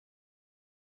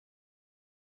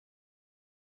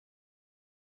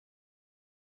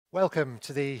Welcome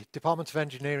to the Department of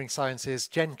Engineering Sciences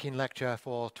Jenkin lecture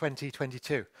for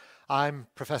 2022. I'm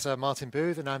Professor Martin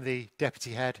Booth and I'm the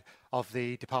Deputy Head of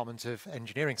the Department of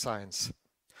Engineering Science.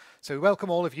 So we welcome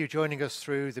all of you joining us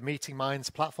through the Meeting Minds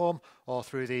platform or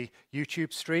through the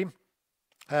YouTube stream.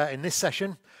 In this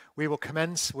session, we will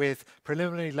commence with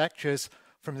preliminary lectures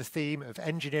from the theme of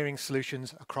engineering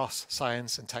solutions across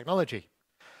science and technology.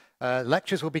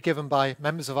 Lectures will be given by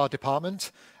members of our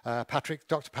department,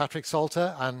 Dr. Patrick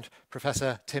Salter and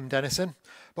Professor Tim Dennison.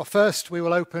 But first, we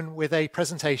will open with a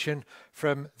presentation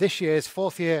from this year's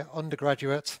fourth year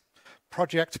undergraduate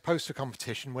project poster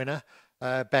competition winner,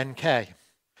 Ben Kaye.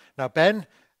 Now, Ben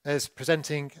is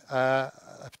presenting a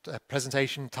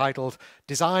presentation titled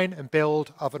Design and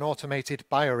Build of an Automated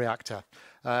Bioreactor.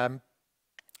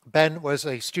 Ben was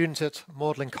a student at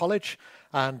Magdalen College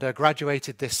and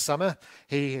graduated this summer.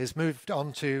 He has moved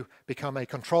on to become a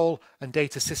control and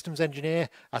data systems engineer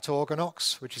at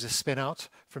Organox, which is a spin out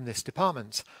from this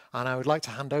department. And I would like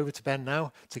to hand over to Ben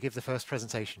now to give the first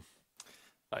presentation.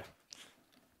 Hi.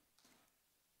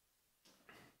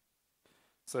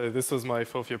 So this was my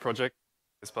fourth year project.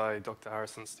 It's by Dr.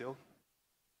 Harrison Steele.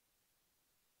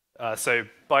 So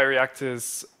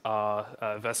bioreactors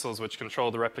are vessels which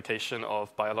control the replication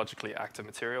of biologically active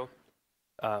material.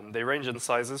 They range in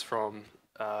sizes from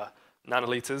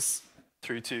nanoliters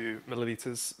through to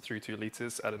milliliters through to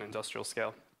liters at an industrial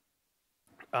scale.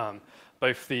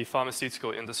 Both the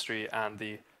pharmaceutical industry and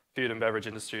the food and beverage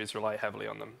industries rely heavily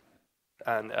on them.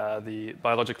 And the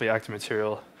biologically active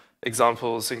material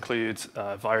examples include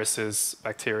viruses,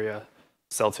 bacteria,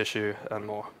 cell tissue, and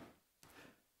more.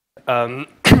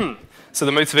 So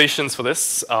the motivations for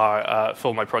this are,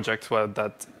 for my project, were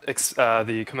that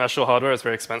the commercial hardware is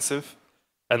very expensive,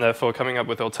 and therefore coming up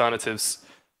with alternatives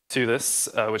to this,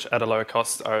 which at a lower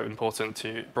cost, are important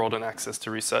to broaden access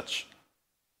to research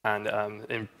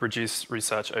and reduce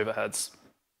research overheads.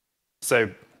 So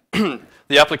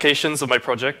the applications of my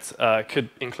project could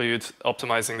include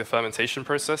optimizing the fermentation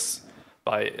process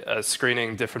by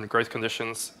screening different growth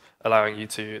conditions, allowing you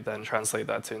to then translate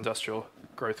that to industrial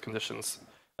growth conditions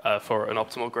for an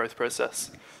optimal growth process.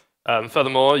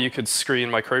 Furthermore, you could screen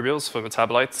microbials for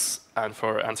metabolites and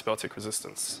for antibiotic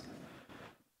resistance.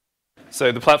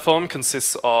 So the platform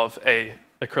consists of an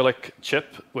acrylic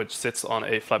chip which sits on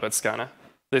a flatbed scanner.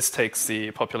 This takes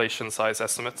the population size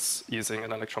estimates using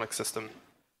an electronic system.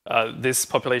 This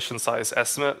population size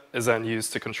estimate is then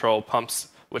used to control pumps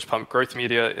which pump growth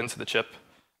media into the chip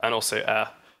and also air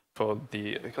for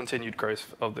the continued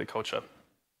growth of the culture.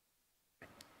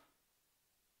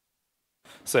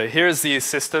 So here's the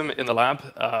system in the lab.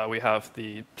 We have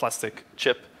the plastic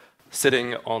chip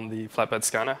sitting on the flatbed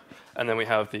scanner, and then we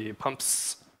have the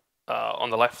pumps on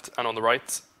the left and on the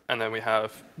right, and then we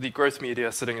have the growth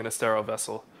media sitting in a sterile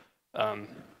vessel.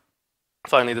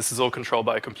 Finally, this is all controlled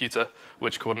by a computer,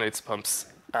 which coordinates pumps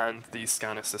and the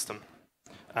scanner system.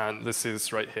 And this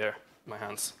is right here in my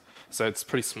hands. So it's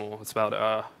pretty small. It's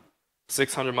about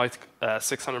 600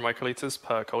 microliters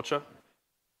per culture,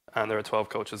 and there are 12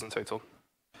 cultures in total.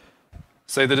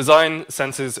 So the design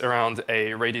centers around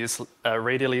a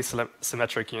radially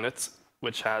symmetric unit,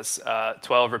 which has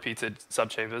 12 repeated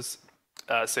subchambers.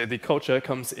 So the culture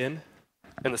comes in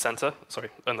the center,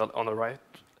 on the right,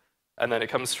 and then it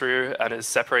comes through and is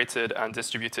separated and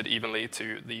distributed evenly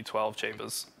to the 12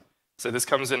 chambers. So this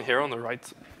comes in here on the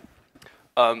right,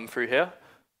 through here,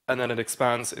 and then it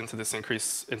expands into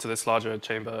this larger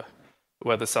chamber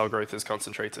where the cell growth is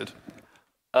concentrated.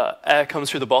 Air comes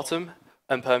through the bottom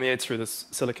and permeates through this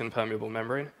silicon permeable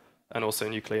membrane, and also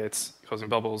nucleates, causing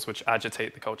bubbles which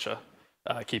agitate the culture,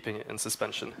 keeping it in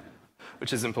suspension,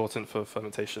 which is important for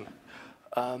fermentation.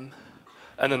 And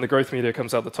then the growth media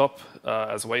comes out the top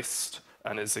as waste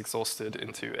and is exhausted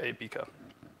into a beaker.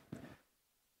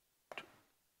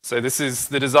 So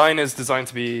the design is designed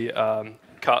to be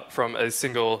cut from a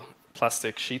single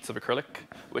plastic sheet of acrylic,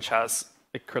 which has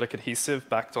acrylic adhesive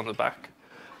backed on the back.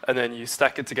 And then you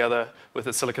stack it together with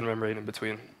a silicon membrane in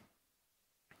between.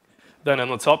 Then on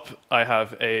the top, I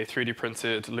have a 3D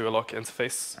printed Lua lock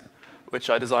interface,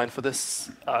 which I designed for this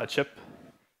chip.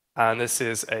 And this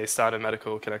is a standard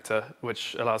medical connector,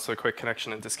 which allows for a quick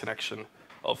connection and disconnection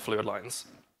of fluid lines.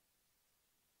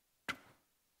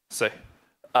 So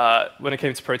when it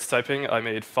came to prototyping, I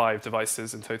made 5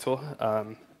 devices in total.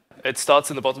 It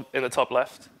starts in the top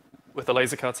left with a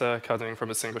laser cutter cutting from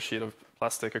a single sheet of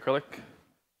plastic acrylic.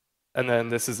 And then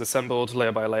this is assembled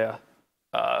layer by layer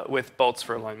with bolts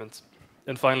for alignment.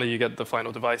 And finally, you get the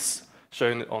final device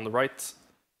shown on the right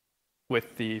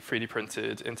with the 3D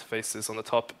printed interfaces on the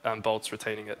top and bolts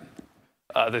retaining it.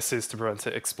 This is to prevent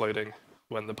it exploding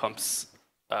when the pumps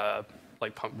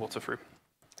like pump water through.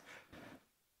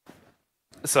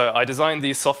 So I designed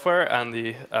the software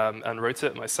and wrote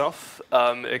it myself.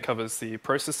 It covers the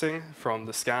processing from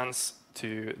the scans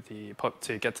to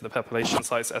get to the population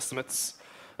size estimates,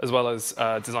 as well as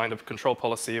designed a control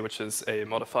policy, which is a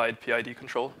modified PID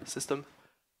control system.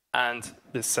 And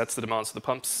this sets the demands of the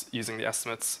pumps using the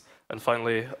estimates. And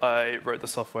finally, I wrote the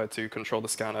software to control the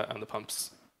scanner and the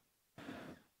pumps.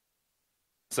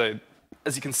 So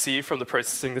as you can see from the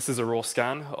processing, this is a raw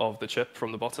scan of the chip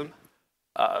from the bottom,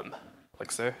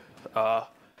 like so.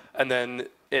 And then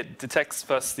it detects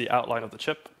first the outline of the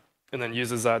chip, and then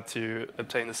uses that to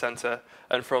obtain the center.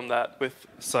 And from that, with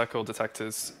circle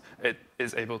detectors, it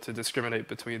is able to discriminate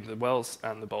between the wells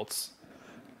and the bolts.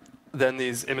 Then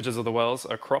these images of the wells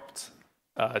are cropped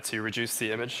to reduce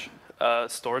the image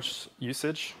storage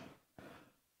usage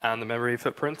and the memory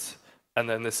footprint. And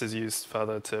then this is used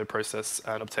further to process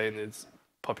and obtain these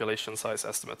population size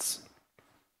estimates.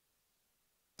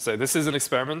 So this is an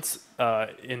experiment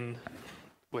in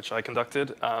which I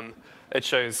conducted. It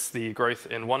shows the growth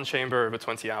in one chamber over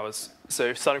 20 hours.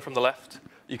 So starting from the left,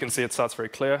 you can see it starts very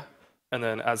clear. And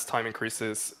then as time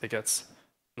increases, it gets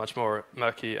much more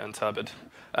murky and turbid.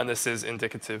 And this is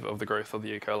indicative of the growth of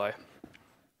the E. coli.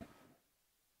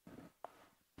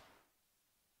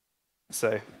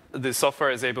 So the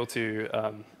software is able to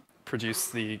produce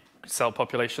the cell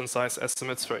population size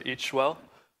estimates for each well.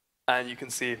 And you can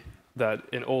see that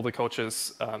in all the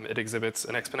cultures, it exhibits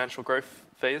an exponential growth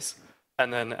phase.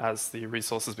 And then as the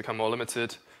resources become more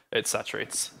limited, it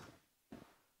saturates.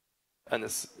 And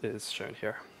this is shown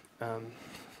here.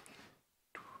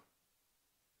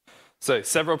 So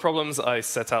several problems I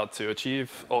set out to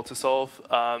achieve or to solve,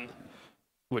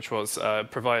 which was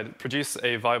produce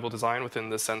a viable design within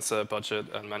the sensor budget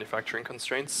and manufacturing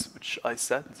constraints, which I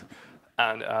set,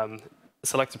 and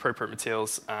select appropriate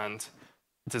materials and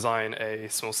design a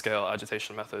small-scale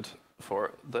agitation method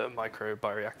for the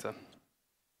microbioreactor.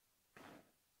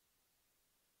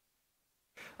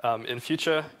 In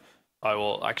future, I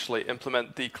will actually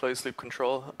implement the closed-loop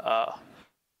control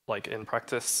like in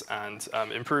practice and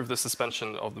improve the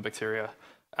suspension of the bacteria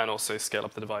and also scale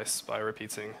up the device by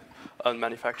repeating and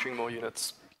manufacturing more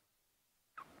units.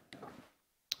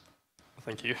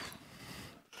 Thank you.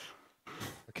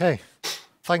 Okay.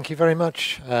 Thank you very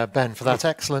much, Ben, for that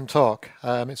excellent talk.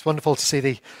 It's wonderful to see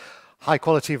the high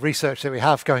quality of research that we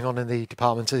have going on in the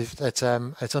department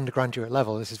at undergraduate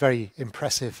level. This is very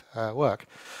impressive work.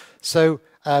 So,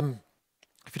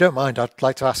 if you don't mind, I'd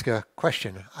like to ask a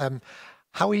question.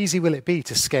 How easy will it be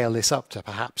to scale this up to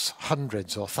perhaps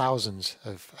hundreds or thousands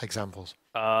of examples?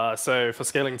 So for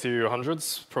scaling to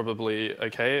hundreds, probably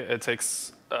okay. It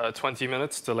takes 20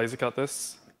 minutes to laser cut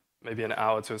this, maybe an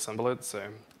hour to assemble it. So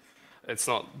it's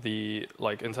not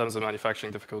like in terms of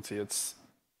manufacturing difficulty, it's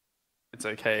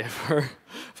okay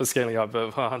for scaling up.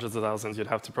 But for hundreds of thousands, you'd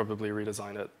have to probably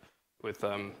redesign it with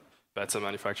better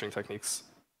manufacturing techniques.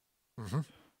 Mm-hmm.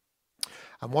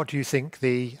 And what do you think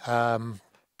the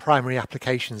primary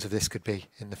applications of this could be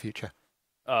in the future?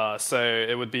 So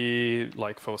it would be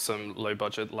like for some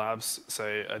low-budget labs.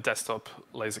 So a desktop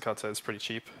laser cutter is pretty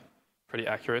cheap, pretty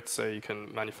accurate. So you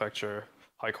can manufacture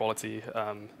high-quality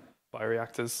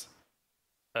bioreactors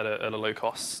at a low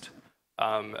cost.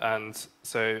 And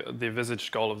so the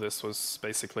envisaged goal of this was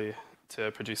basically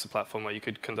to produce a platform where you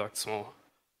could conduct small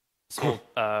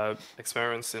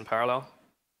experiments in parallel.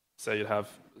 So you'd have,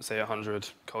 say, 100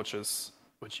 cultures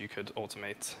which you could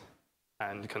automate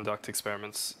and conduct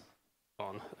experiments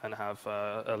on, and have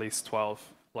at least 12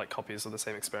 copies of the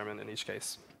same experiment in each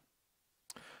case.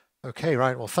 Okay,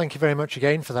 right. Well, thank you very much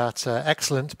again for that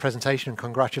excellent presentation, and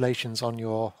congratulations on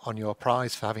your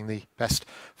prize for having the best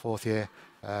fourth year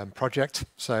project.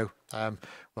 So, well,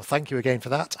 thank you again for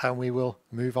that, and we will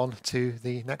move on to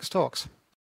the next talks.